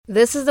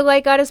This is the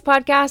Light Goddess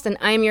Podcast, and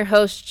I'm your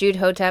host, Jude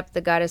Hotep,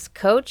 the Goddess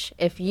Coach.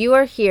 If you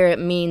are here, it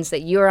means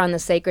that you are on the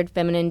sacred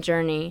feminine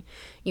journey.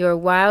 You are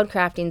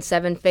wildcrafting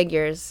 7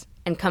 figures,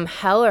 and come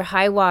hell or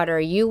high water,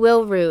 you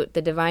will root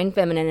the divine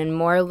feminine and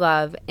more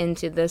love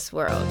into this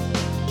world.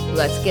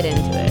 Let's get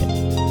into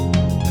it.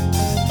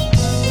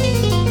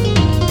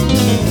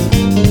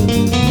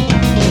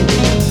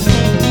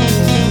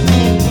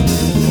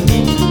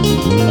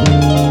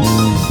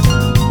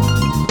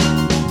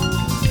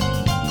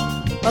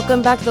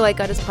 Welcome back to the Light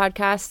Goddess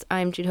Podcast.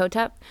 I'm Jude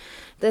Hotep.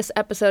 This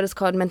episode is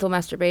called Mental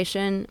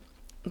Masturbation.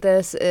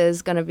 This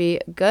is going to be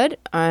good.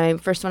 I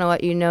first want to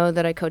let you know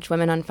that I coach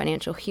women on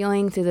financial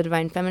healing through the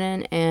divine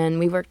feminine, and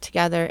we work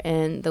together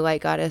in the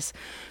Light Goddess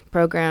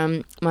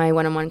program, my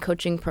one-on-one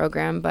coaching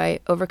program, by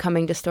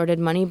overcoming distorted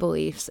money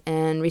beliefs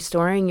and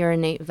restoring your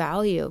innate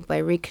value by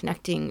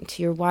reconnecting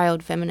to your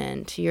wild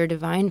feminine, to your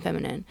divine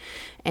feminine,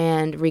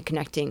 and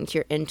reconnecting to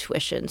your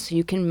intuition so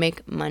you can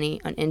make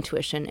money on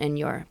intuition in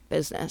your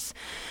business.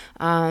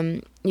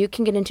 You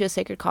can get into a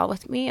sacred call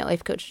with me at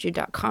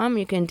lifecoachjude.com.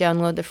 You can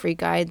download the free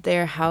guide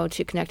there, how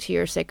to connect to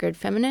your sacred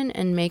feminine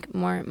and make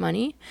more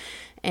money.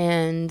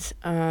 And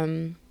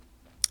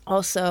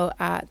also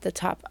at the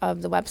top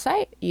of the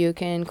website, you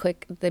can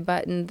click the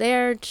button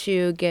there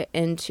to get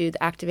into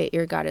the Activate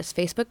Your Goddess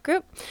Facebook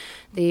group.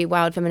 The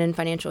Wild Feminine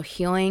Financial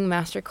Healing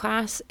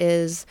Masterclass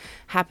is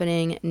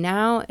happening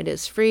now. It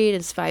is free. It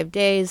is 5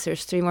 days.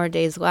 There's 3 more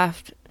days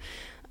left.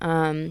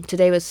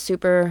 Today was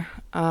super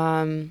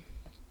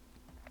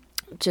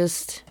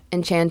just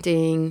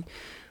enchanting.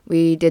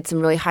 We did some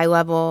really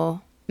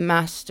high-level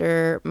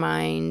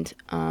mastermind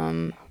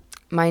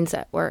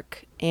mindset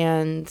work.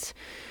 And,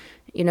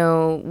 you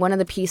know, one of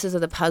the pieces of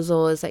the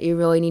puzzle is that you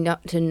really need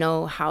to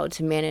know how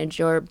to manage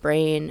your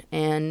brain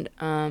and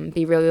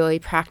be really, really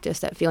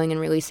practiced at feeling and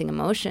releasing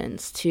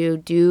emotions to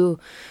do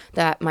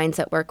that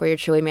mindset work where you're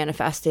truly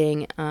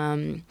manifesting.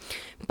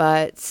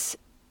 But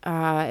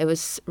it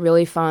was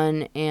really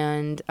fun,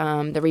 and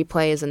the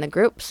replay is in the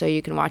group, so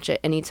you can watch it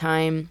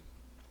anytime.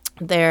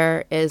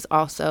 There is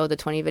also the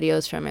 20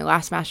 videos from my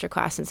last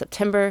masterclass in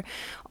September,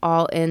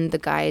 all in the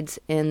guides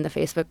in the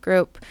Facebook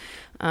group.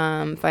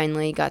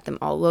 Finally got them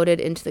all loaded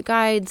into the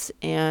guides.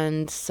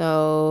 And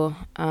so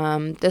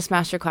this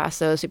masterclass,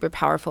 though, is super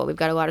powerful. We've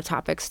got a lot of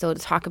topics still to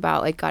talk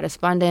about, like goddess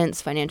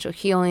abundance, financial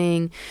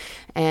healing,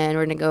 and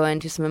we're going to go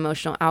into some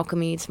emotional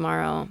alchemy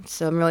tomorrow.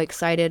 So I'm really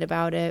excited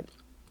about it.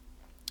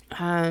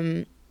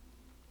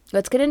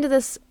 Let's get into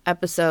this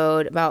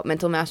episode about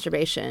mental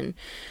masturbation.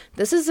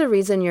 This is the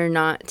reason you're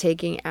not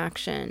taking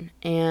action,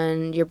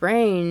 and your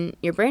brain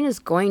is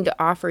going to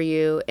offer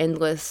you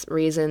endless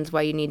reasons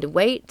why you need to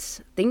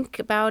wait, think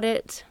about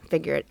it,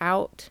 figure it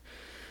out.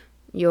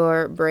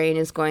 Your brain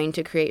is going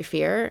to create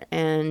fear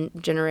and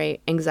generate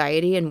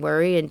anxiety and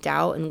worry and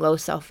doubt and low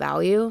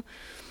self-value.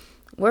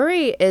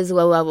 Worry is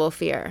low-level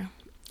fear.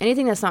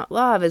 Anything that's not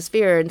love is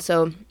fear, and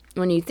so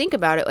when you think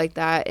about it like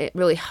that, it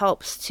really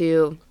helps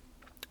to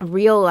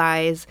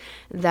realize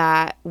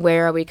that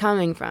where are we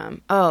coming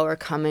from? Oh, we're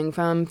coming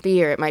from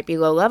fear. It might be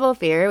low-level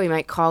fear. We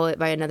might call it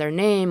by another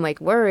name, like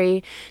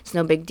worry. It's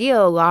no big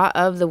deal. A lot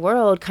of the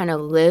world kind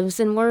of lives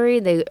in worry.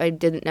 I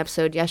did an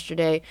episode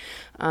yesterday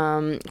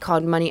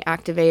called Money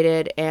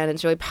Activated, and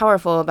it's really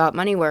powerful about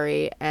money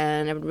worry.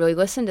 And I would really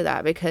listen to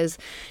that because,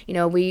 you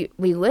know, we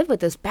live with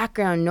this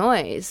background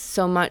noise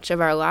so much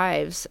of our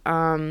lives.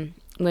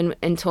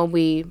 Until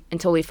we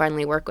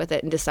finally work with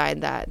it and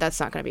decide that that's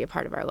not going to be a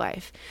part of our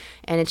life.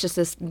 And it's just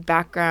this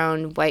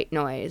background white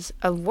noise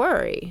of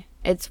worry.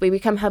 We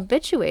become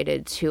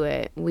habituated to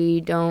it.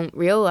 We don't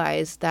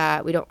realize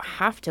that we don't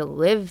have to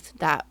live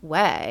that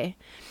way.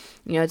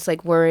 You know, it's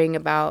like worrying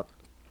about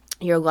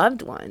your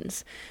loved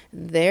ones.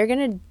 They're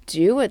going to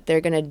do what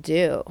they're going to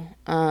do.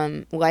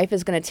 Life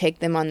is going to take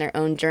them on their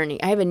own journey.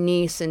 I have a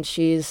niece, and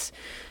she's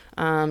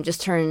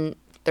just turned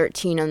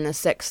 13 on the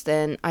 6th,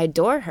 and I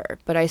adore her,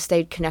 but I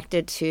stayed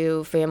connected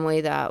to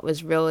family that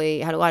was really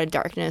had a lot of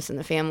darkness in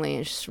the family,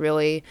 and just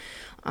really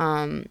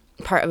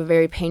part of a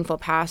very painful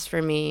past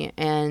for me.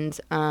 And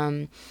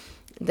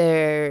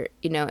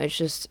it's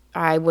just,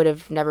 I would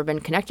have never been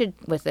connected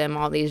with them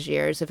all these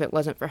years if it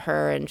wasn't for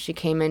her. And she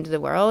came into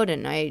the world,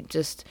 and I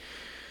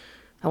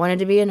wanted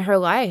to be in her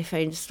life.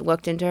 I just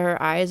looked into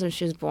her eyes when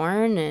she was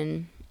born,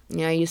 and, you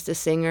know, I used to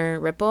sing her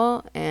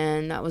Ripple,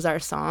 and that was our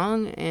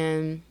song.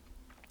 And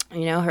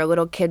you know, her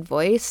little kid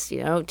voice,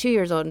 you know, 2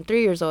 years old and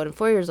 3 years old and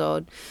 4 years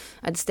old.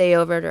 I'd stay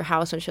over at her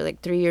house when she was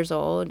like 3 years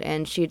old,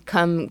 and she'd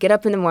come get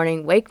up in the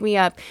morning, wake me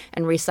up,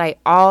 and recite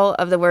all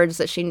of the words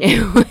that she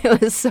knew.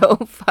 It was so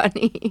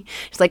funny.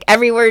 It's like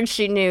every word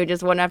she knew,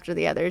 just one after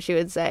the other, she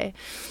would say.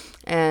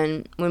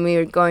 And when we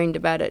were going to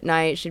bed at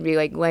night, she'd be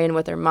like laying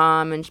with her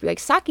mom, and she'd be like,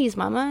 "Sakis,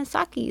 mama,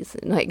 Sakis,"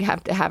 and like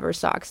have to have her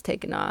socks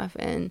taken off.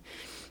 And,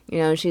 you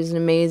know, she's an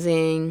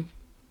amazing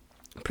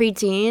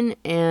preteen,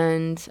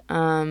 and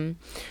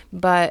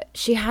but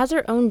she has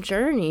her own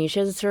journey. She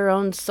has her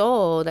own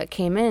soul that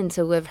came in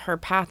to live her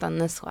path on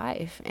this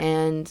life.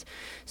 And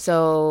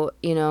so,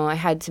 I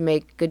had to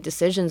make good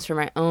decisions for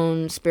my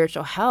own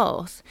spiritual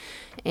health.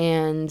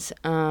 And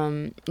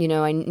I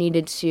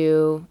needed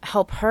to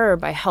help her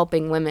by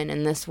helping women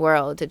in this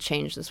world to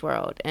change this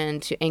world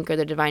and to anchor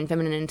the divine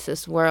feminine into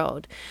this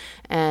world,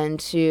 and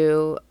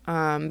to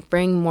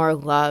bring more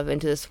love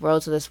into this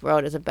world, so this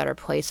world is a better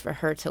place for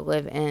her to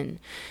live in.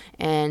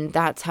 And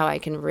that's how I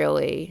can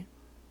really,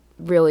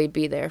 really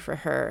be there for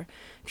her,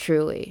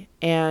 truly.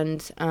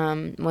 And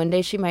one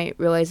day she might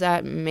realize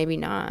that, maybe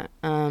not.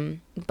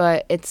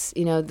 But it's,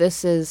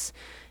 this is,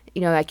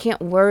 I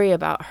can't worry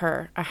about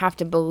her. I have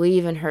to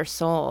believe in her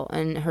soul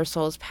and her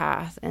soul's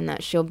path, and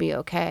that she'll be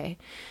okay.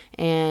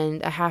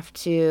 And I have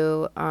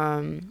to,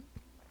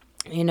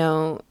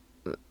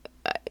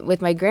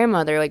 with my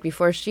grandmother, like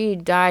before she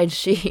died,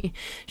 she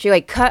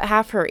like cut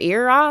half her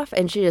ear off,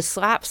 and she just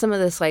slapped some of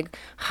this like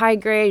high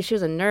grade. She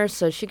was a nurse,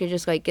 so she could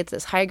just like get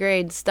this high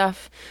grade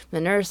stuff. The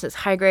nurse, this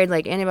high grade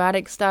like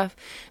antibiotic stuff,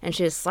 and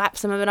she just slapped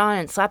some of it on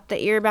and slapped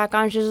the ear back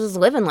on. She was just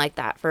living like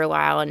that for a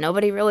while, and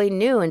nobody really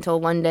knew until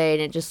one day,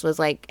 and it just was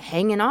like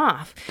hanging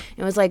off.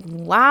 It was like,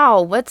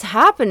 wow, what's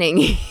happening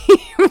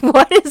here?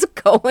 What is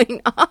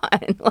going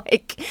on?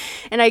 Like,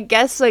 and I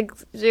guess like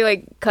she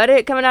like cut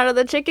it coming out of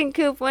the chicken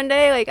coop one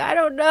day. Like, I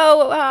don't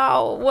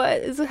know what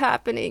is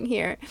happening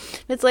here.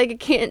 It's like I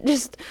can't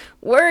just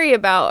worry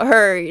about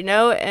her,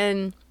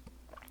 and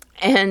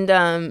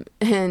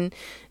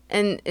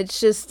it's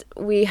just,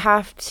 we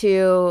have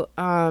to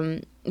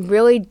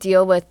really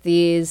deal with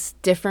these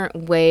different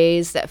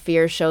ways that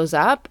fear shows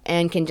up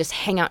and can just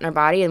hang out in our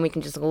body, and we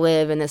can just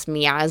live in this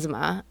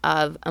miasma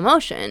of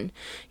emotion,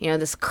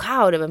 this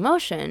cloud of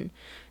emotion.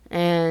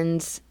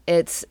 And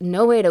it's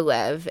no way to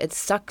live. It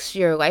sucks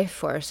your life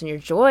force and your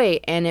joy,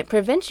 and it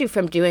prevents you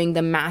from doing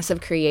the massive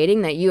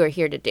creating that you are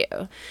here to do.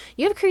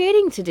 You have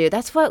creating to do.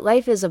 That's what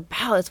life is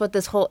about. That's what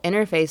this whole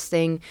interface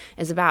thing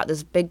is about,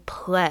 this big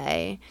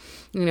play.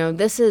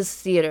 This is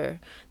theater.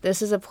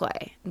 This is a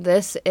play.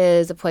 This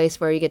is a place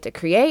where you get to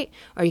create,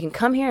 or you can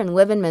come here and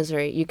live in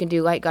misery. You can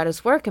do light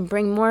goddess work and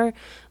bring more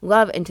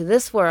love into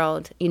this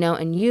world,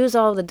 and use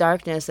all the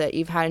darkness that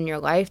you've had in your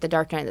life, the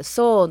dark night of the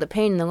soul, the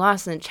pain and the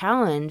loss and the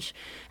challenge,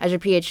 as your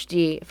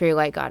PhD for your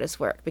light goddess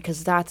work,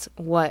 because that's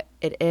what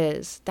it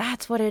is.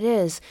 That's what it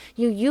is.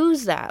 You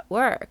use that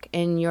work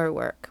in your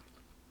work.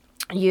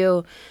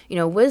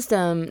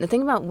 Wisdom, the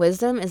thing about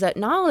wisdom is that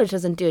knowledge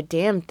doesn't do a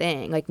damn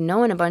thing. Like,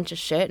 knowing a bunch of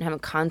shit and having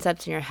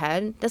concepts in your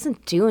head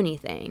doesn't do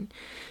anything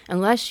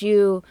unless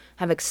you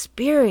have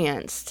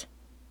experienced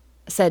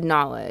said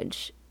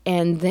knowledge,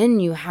 and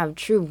then you have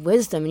true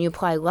wisdom and you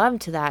apply love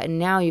to that, and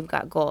now you've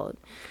got gold.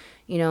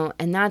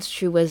 And that's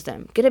true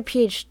wisdom. Get a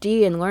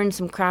PhD and learn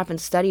some crap and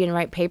study and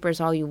write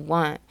papers all you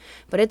want,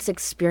 but it's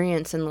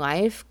experience in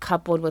life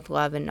coupled with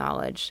love and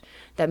knowledge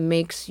that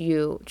makes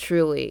you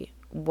truly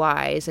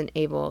wise and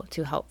able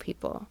to help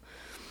people.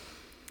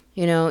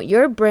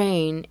 Your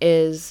brain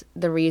is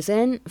the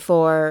reason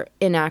for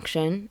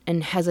inaction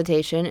and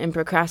hesitation and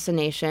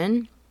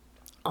procrastination,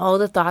 all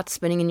the thoughts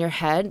spinning in your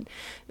head.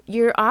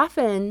 You're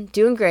often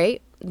doing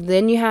great,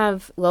 then you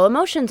have low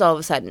emotions all of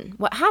a sudden.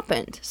 What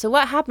happened? So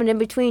what happened in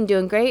between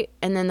doing great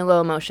and then the low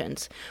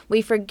emotions?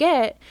 We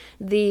forget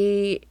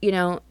the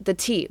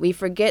T. We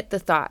forget the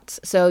thoughts.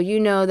 So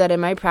that in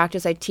my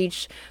practice, I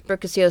teach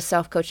Brooke Castillo's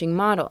self-coaching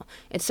model.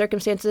 Its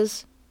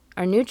circumstances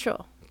are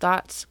neutral.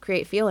 Thoughts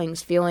create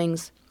feelings.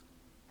 Feelings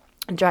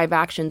drive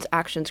actions.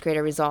 Actions create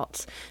our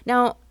results.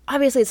 Now,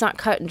 obviously, it's not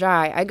cut and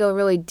dry. I go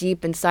really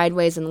deep and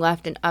sideways and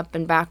left and up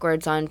and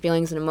backwards on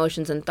feelings and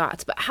emotions and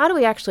thoughts. But how do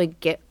we actually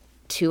get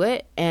to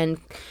it and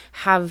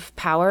have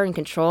power and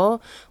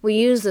control? We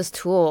use this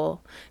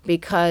tool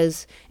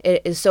because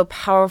it is so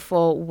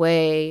powerful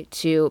way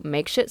to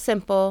make shit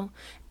simple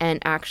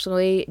and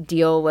actually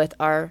deal with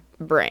our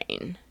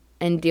brain.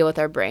 And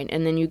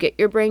then you get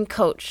your brain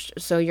coached,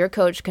 so your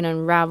coach can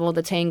unravel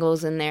the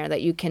tangles in there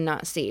that you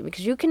cannot see,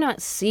 because you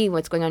cannot see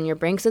what's going on in your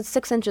brain because it's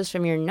 6 inches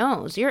from your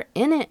nose. You're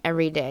in it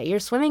every day. You're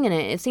swimming in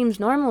it. It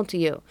seems normal to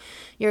you.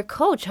 Your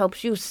coach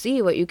helps you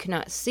see what you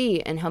cannot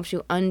see and helps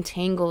you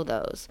untangle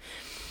those.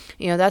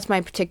 That's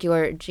my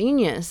particular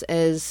genius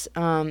is,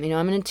 I'm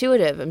an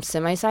intuitive. I'm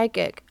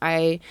semi-psychic.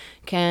 I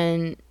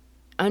can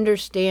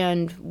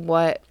understand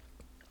what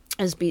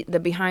is the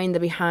behind,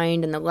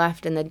 and the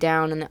left, and the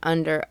down, and the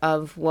under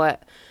of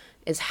what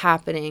is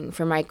happening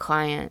for my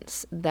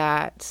clients,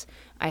 that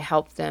I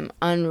help them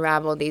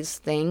unravel these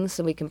things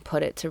so we can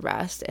put it to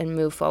rest and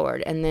move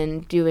forward. And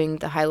then doing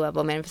the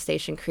high-level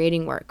manifestation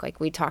creating work like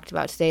we talked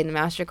about today in the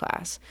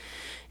masterclass.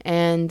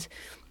 And,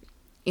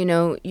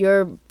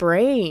 your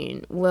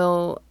brain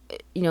will,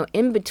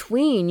 in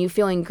between you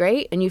feeling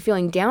great and you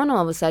feeling down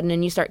all of a sudden,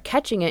 and you start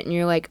catching it and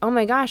you're like, oh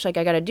my gosh, like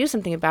I got to do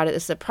something about it.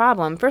 This is a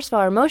problem. First of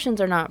all, our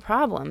emotions are not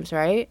problems,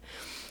 right?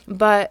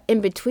 But in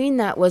between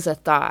that was a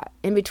thought.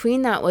 In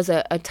between that was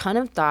a ton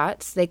of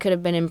thoughts. They could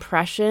have been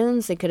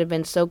impressions. They could have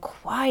been so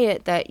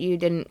quiet that you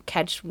didn't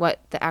catch what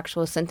the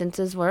actual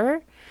sentences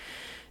were.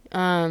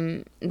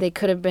 They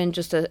could have been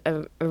just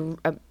a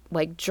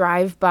like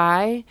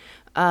drive-by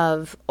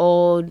of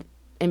old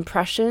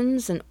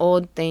impressions and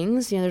old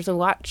things. There's a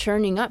lot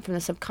churning up from the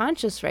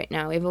subconscious right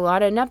now. We have a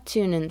lot of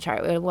Neptune in the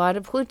chart. We have a lot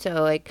of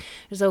Pluto. Like,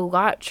 there's a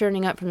lot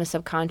churning up from the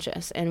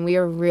subconscious, and we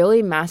are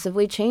really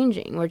massively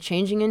changing. We're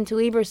changing into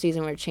Libra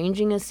season. We're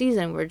changing a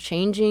season. We're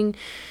changing.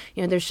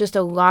 There's just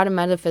a lot of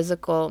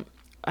metaphysical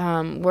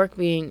work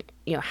being,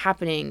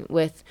 happening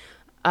with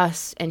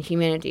us and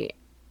humanity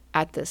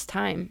at this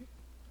time.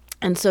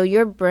 And so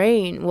your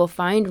brain will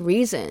find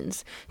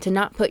reasons to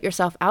not put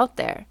yourself out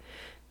there.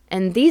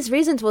 And these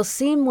reasons will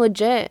seem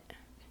legit.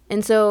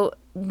 And so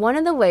one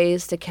of the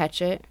ways to catch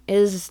it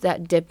is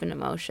that dip in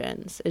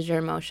emotions, is your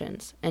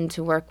emotions, and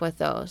to work with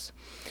those.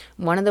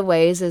 One of the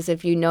ways is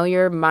if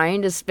your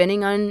mind is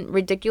spinning on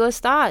ridiculous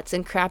thoughts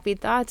and crappy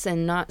thoughts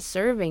and not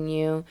serving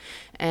you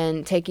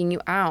and taking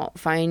you out,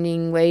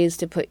 finding ways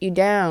to put you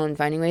down,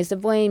 finding ways to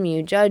blame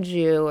you, judge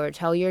you, or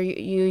tell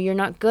you're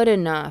not good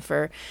enough,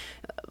 or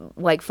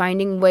like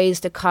finding ways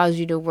to cause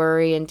you to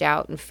worry and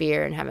doubt and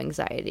fear and have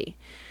anxiety.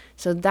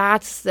 So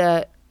that's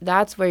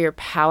where your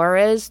power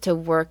is, to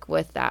work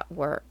with that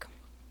work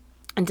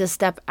and to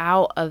step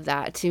out of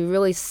that, to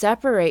really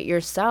separate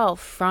yourself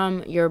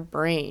from your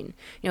brain.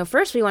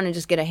 First we want to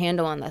just get a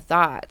handle on the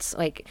thoughts.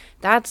 Like,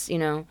 that's,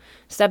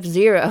 step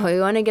 0. We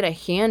want to get a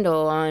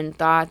handle on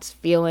thoughts,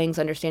 feelings,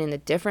 understanding the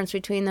difference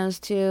between those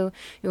two.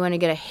 We want to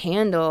get a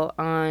handle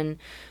on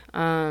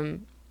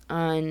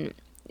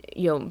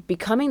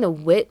becoming the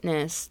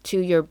witness to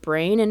your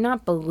brain and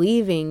not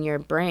believing your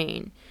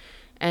brain.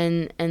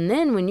 And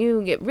then when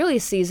you get really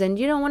seasoned,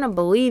 you don't want to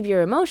believe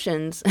your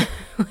emotions.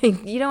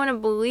 Like, you don't want to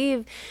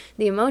believe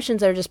the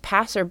emotions that are just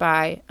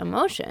passerby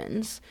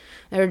emotions,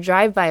 that are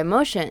drive-by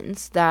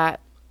emotions, that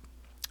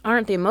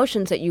aren't the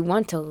emotions that you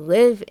want to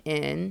live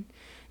in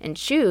and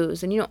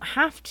choose, and you don't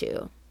have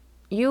to.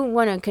 You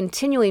want to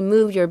continually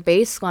move your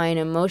baseline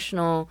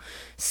emotional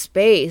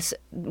space,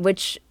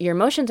 which your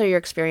emotions are your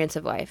experience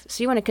of life.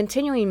 So you want to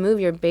continually move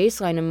your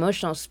baseline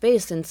emotional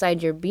space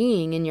inside your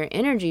being, in your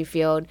energy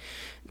field,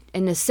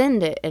 and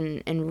ascend it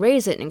and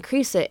raise it and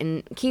increase it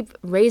and keep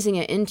raising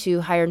it into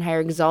higher and higher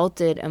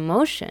exalted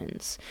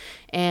emotions.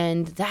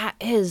 And that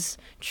is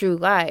true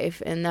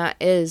life, and that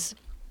is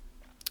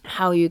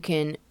how you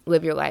can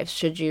live your life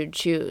should you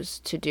choose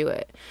to do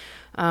it.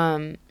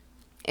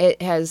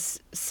 It has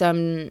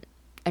some...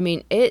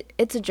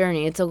 it's a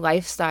journey. It's a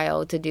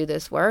lifestyle to do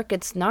this work.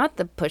 It's not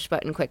the push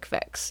button quick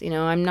fix.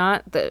 I'm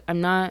not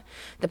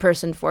the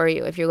person for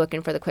you if you're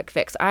looking for the quick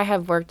fix. I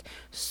have worked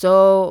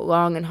so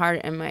long and hard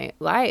in my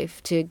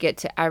life to get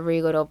to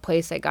every little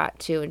place I got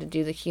to, and to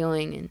do the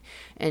healing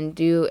and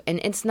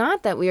it's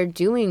not that we are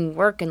doing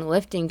work and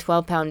lifting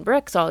 12-pound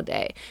bricks all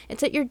day.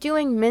 It's that you're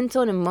doing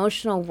mental and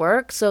emotional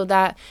work so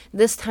that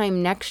this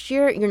time next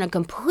year, you're in a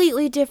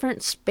completely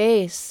different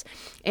space.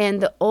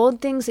 And the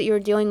old things that you're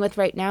dealing with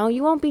right now,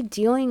 you won't be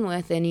dealing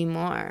with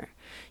anymore.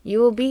 You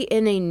will be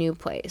in a new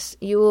place.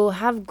 You will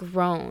have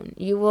grown.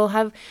 You will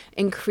have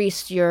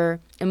increased your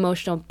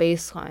emotional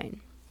baseline.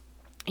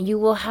 You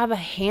will have a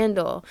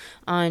handle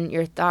on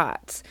your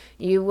thoughts.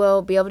 You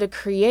will be able to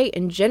create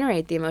and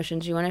generate the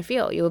emotions you want to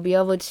feel. You will be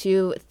able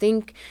to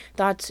think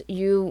thoughts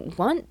you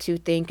want to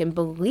think and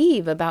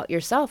believe about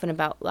yourself and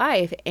about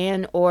life,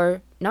 and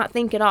or not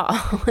think at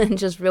all and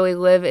just really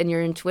live in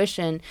your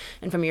intuition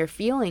and from your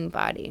feeling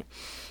body.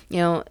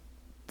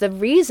 The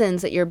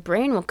reasons that your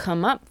brain will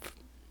come up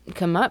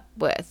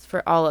with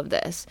for all of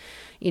this,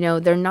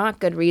 they're not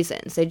good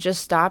reasons. They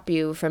just stop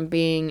you from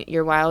being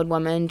your wild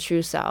woman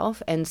true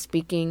self and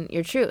speaking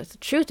your truth.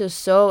 Truth is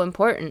so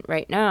important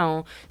right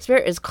now.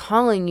 Spirit is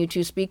calling you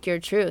to speak your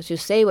truth, to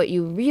say what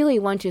you really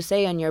want to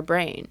say on your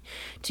brain,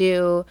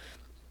 to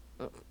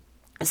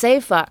say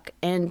fuck,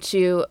 and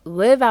to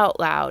live out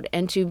loud,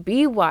 and to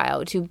be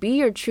wild, to be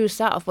your true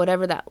self,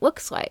 whatever that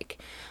looks like,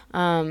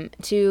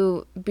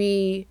 to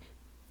be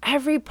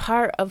every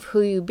part of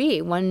who you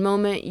be. One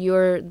moment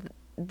you're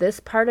this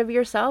part of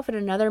yourself, and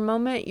another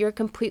moment you're a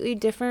completely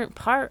different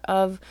part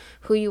of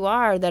who you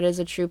are that is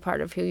a true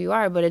part of who you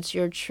are, but it's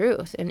your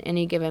truth in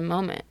any given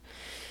moment.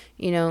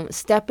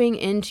 Stepping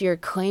into your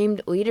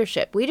claimed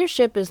leadership.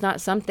 Leadership is not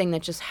something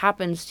that just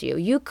happens to you.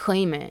 You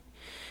claim it.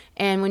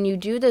 And when you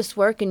do this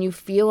work and you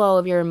feel all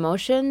of your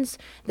emotions,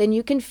 then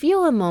you can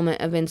feel a moment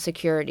of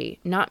insecurity,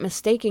 not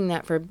mistaking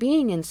that for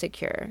being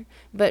insecure,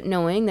 but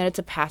knowing that it's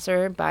a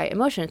passer-by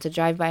emotion, it's a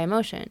drive-by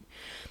emotion.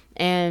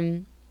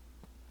 And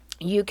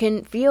you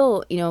can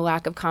feel,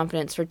 lack of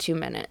confidence for 2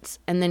 minutes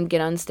and then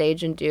get on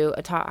stage and do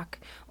a talk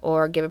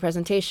or give a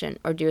presentation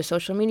or do a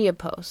social media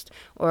post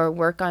or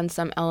work on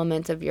some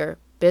element of your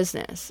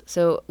business.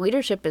 So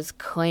leadership is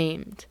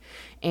claimed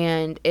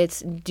and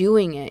it's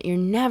doing it. You're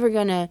never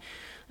going to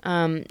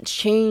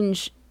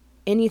change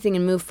anything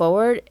and move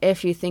forward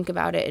if you think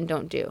about it and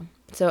don't do.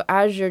 So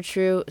as your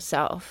true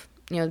self,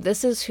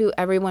 this is who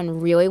everyone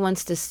really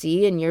wants to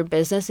see in your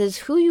business, is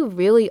who you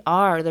really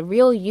are, the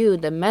real you,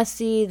 the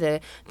messy,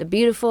 the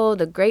beautiful,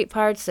 the great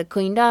parts, the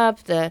cleaned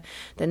up, the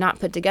not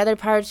put together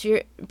parts.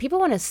 People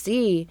want to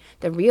see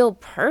the real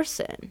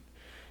person.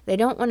 They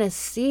don't want to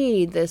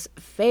see this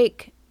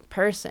fake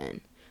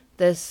person,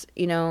 this,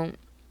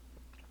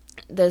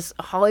 this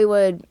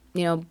Hollywood,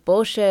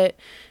 bullshit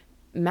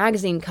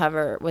magazine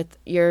cover with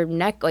your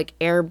neck like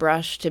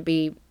airbrushed to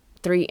be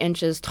 3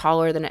 inches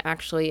taller than it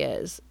actually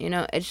is.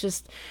 It's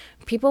just,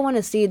 people want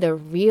to see the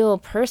real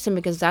person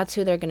because that's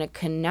who they're going to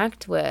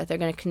connect with. They're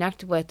going to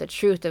connect with the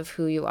truth of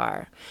who you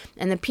are.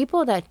 And the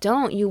people that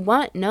don't, you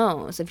want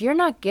no's. If you're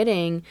not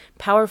getting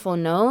powerful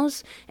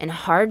no's and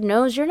hard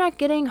no's, you're not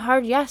getting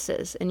hard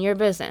yeses in your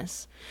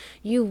business.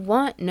 You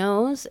want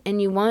no's,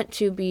 and you want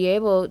to be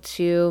able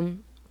to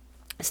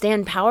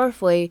stand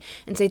powerfully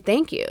and say,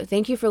 thank you.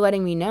 Thank you for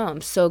letting me know.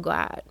 I'm so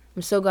glad.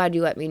 I'm so glad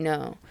you let me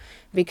know.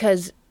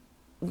 Because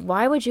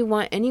why would you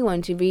want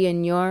anyone to be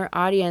in your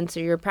audience or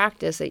your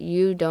practice that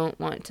you don't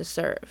want to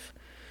serve?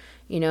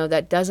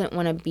 That doesn't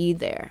want to be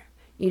there.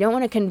 You don't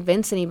want to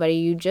convince anybody.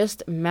 You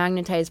just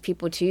magnetize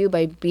people to you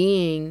by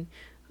being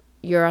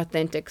your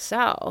authentic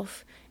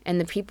self.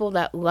 And the people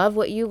that love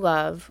what you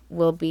love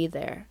will be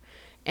there.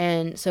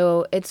 And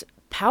so it's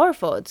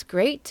powerful. It's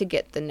great to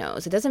get the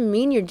no's. It doesn't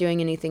mean you're doing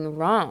anything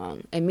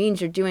wrong. It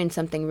means you're doing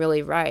something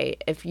really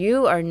right. If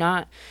you are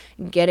not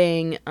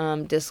getting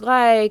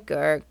dislike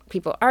or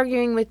people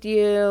arguing with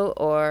you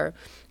or,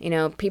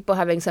 people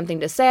having something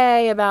to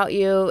say about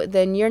you,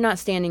 then you're not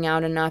standing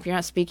out enough. You're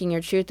not speaking your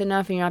truth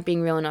enough, and you're not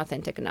being real and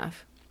authentic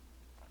enough.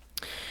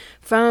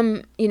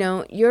 From,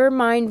 your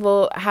mind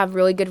will have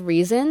really good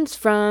reasons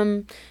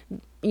from,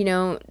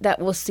 that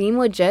will seem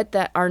legit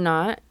that are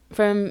not.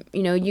 From,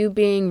 you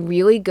being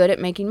really good at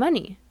making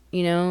money,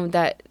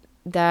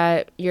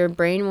 that your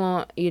brain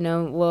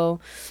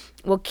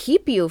will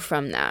keep you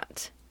from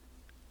that.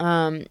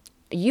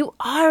 You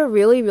are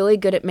really, really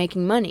good at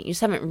making money. You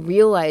just haven't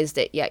realized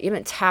it yet. You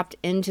haven't tapped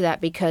into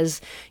that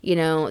because,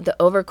 the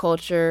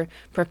overculture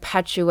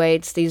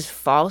perpetuates these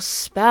false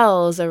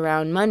spells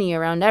around money,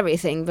 around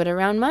everything, but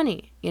around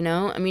money,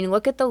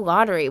 look at the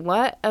lottery.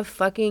 What a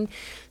fucking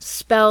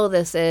spell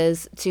this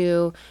is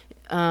to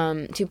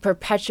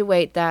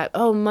perpetuate that,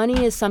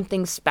 money is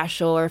something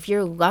special, or if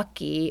you're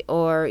lucky,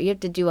 or you have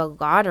to do a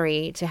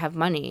lottery to have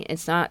money.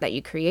 It's not that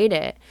you create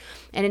it.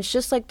 And it's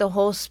just like the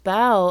whole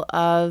spell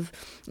of,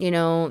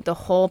 the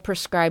whole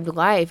prescribed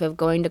life of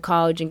going to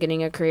college and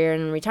getting a career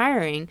and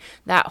retiring.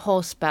 That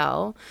whole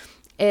spell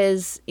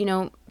is,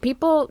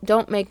 people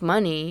don't make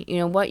money.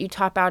 What, you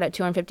top out at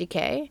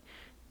 $250K?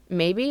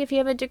 Maybe if you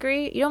have a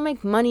degree. You don't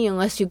make money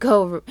unless you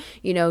go,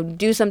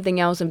 do something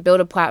else and build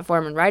a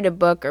platform and write a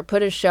book or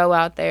put a show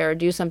out there or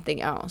do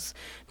something else.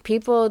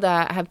 People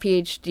that have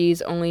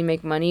PhDs only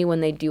make money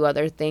when they do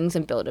other things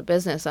and build a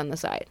business on the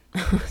side.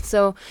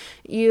 So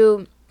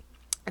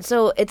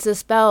it's a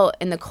spell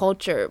in the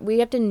culture. We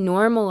have to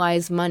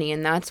normalize money,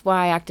 and that's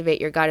why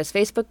Activate Your Goddess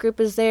Facebook group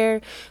is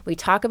there. We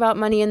talk about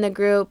money in the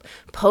group.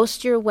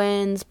 Post your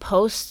wins.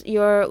 Post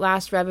your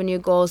last revenue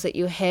goals that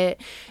you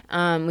hit.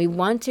 We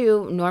want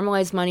to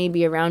normalize money,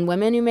 be around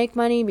women who make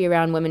money, be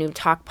around women who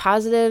talk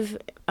positive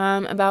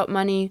about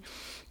money.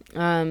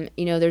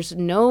 There's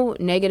no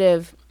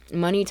negative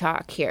money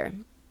talk here.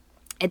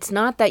 It's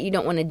not that you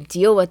don't want to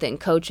deal with it in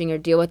coaching or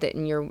deal with it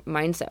in your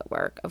mindset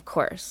work, of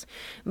course,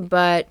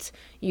 but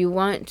you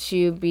want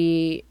to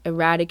be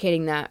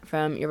eradicating that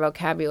from your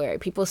vocabulary.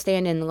 People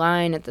stand in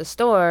line at the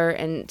store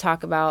and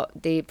talk about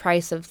the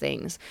price of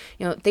things.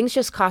 Things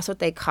just cost what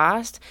they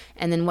cost,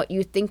 and then what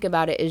you think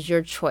about it is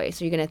your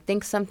choice. Are you going to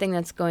think something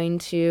that's going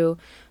to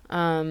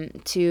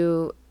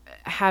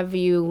have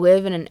you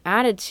live in an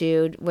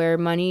attitude where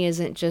money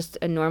isn't just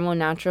a normal,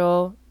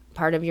 natural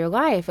part of your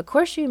life? Of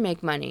course you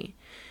make money.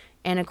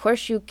 And of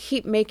course, you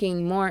keep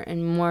making more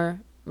and more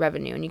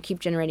revenue, and you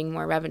keep generating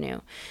more revenue.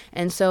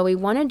 And so we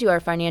want to do our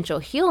financial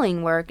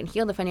healing work and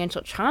heal the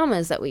financial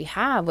traumas that we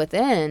have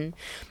within.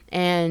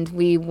 And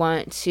we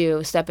want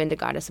to step into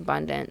Goddess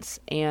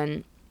Abundance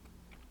and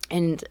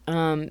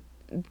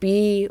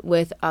be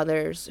with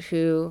others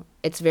who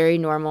it's very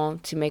normal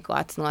to make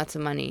lots and lots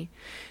of money,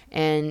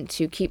 and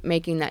to keep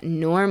making that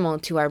normal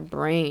to our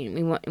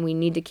brain. We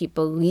need to keep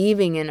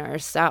believing in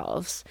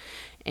ourselves.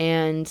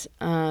 And,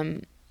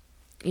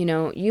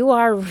 you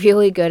are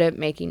really good at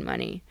making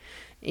money.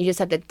 You just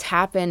have to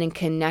tap in and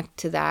connect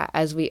to that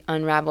as we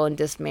unravel and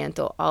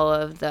dismantle all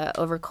of the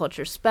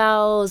overculture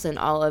spells and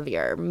all of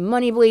your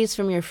money beliefs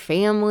from your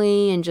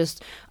family and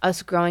just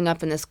us growing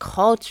up in this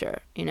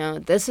culture.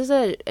 This is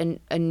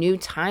a new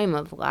time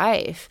of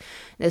life.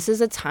 This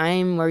is a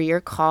time where you're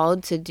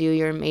called to do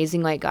your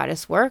amazing light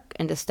goddess work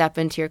and to step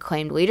into your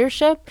claimed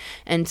leadership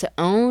and to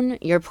own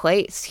your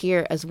place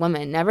here as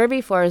women. Never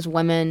before as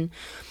women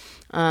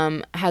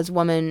has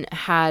woman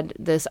had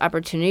this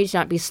opportunity to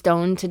not be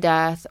stoned to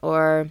death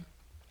or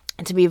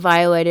to be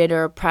violated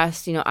or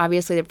oppressed.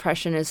 Obviously the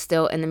oppression is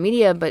still in the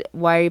media, but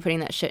why are you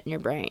putting that shit in your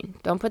brain?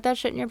 Don't put that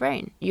shit in your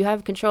brain. You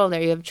have control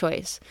there. You have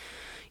choice.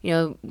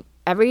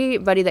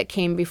 Everybody that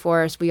came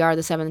before us, we are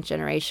the 7th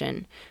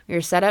generation. We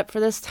are set up for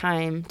this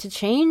time to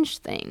change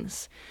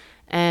things.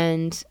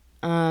 And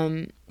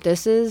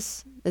this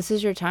is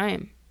your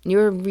time.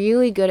 You're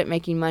really good at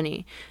making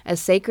money. As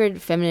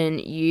sacred feminine,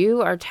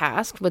 you are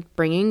tasked with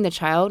bringing the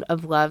child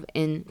of love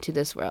into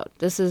this world.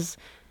 This is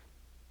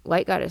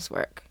light goddess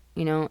work,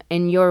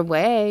 in your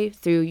way,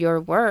 through your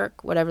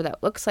work, whatever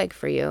that looks like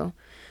for you.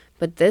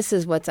 But this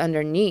is what's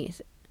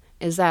underneath,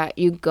 is that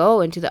you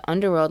go into the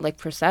underworld like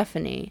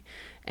Persephone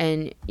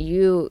and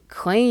you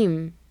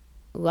claim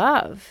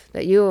love,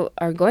 that you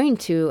are going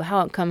to,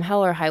 come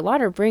hell or high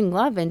water, bring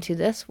love into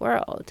this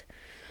world.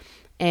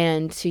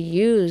 And to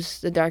use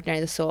the dark night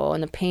of the soul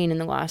and the pain and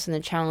the loss and the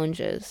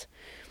challenges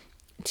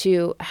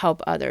to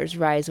help others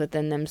rise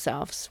within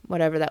themselves,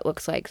 whatever that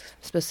looks like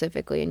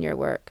specifically in your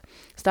work.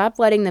 Stop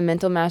letting the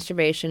mental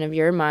masturbation of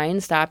your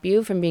mind stop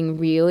you from being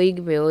really,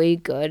 really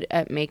good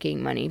at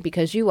making money,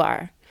 because you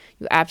are.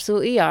 You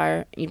absolutely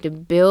are. You have to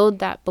build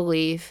that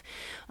belief.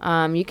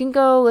 You can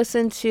go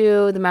listen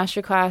to the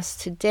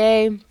masterclass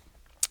today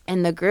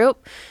in the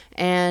group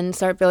and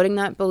start building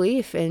that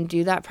belief and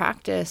do that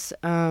practice.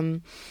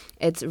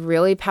 It's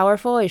really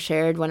powerful. I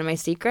shared one of my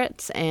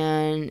secrets,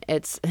 and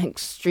it's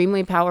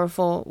extremely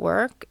powerful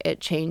work. It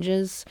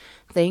changes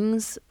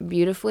things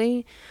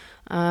beautifully.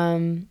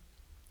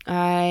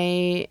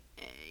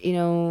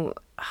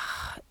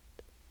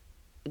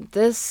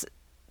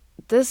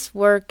 This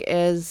work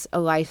is a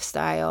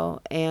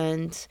lifestyle,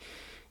 and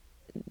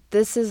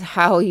this is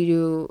how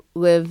you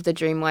live the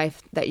dream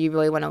life that you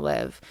really want to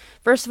live.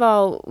 First of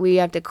all, we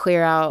have to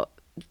clear out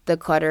the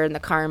clutter and the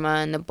karma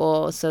and the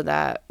bull so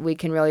that we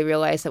can really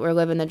realize that we're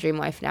living the dream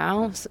life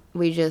now.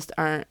 We just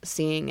aren't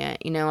seeing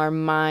it. Our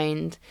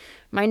mind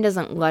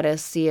doesn't let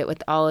us see it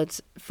with all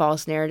its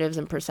false narratives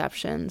and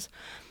perceptions.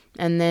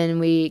 And then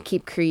we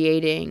keep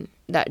creating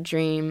that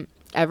dream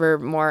ever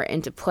more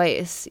into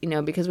place,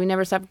 because we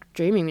never stop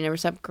dreaming. We never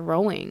stop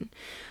growing.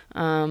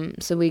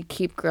 So we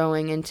keep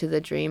growing into the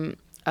dream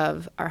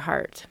of our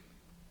heart.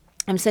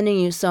 I'm sending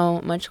you so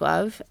much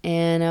love,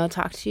 and I'll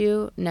talk to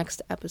you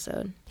next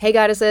episode. Hey,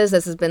 goddesses,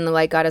 this has been the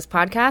Light Goddess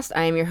Podcast.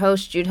 I am your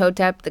host, Jude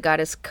Hotep, the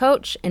Goddess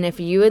Coach, and if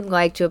you would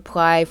like to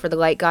apply for the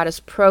Light Goddess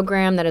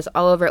program, that is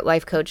all over at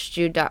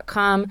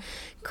lifecoachjude.com.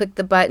 Click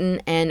the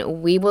button,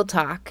 and we will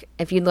talk.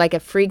 If you'd like a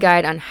free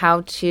guide on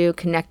how to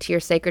connect to your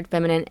sacred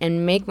feminine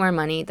and make more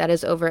money, that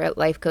is over at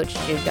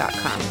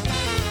lifecoachjude.com.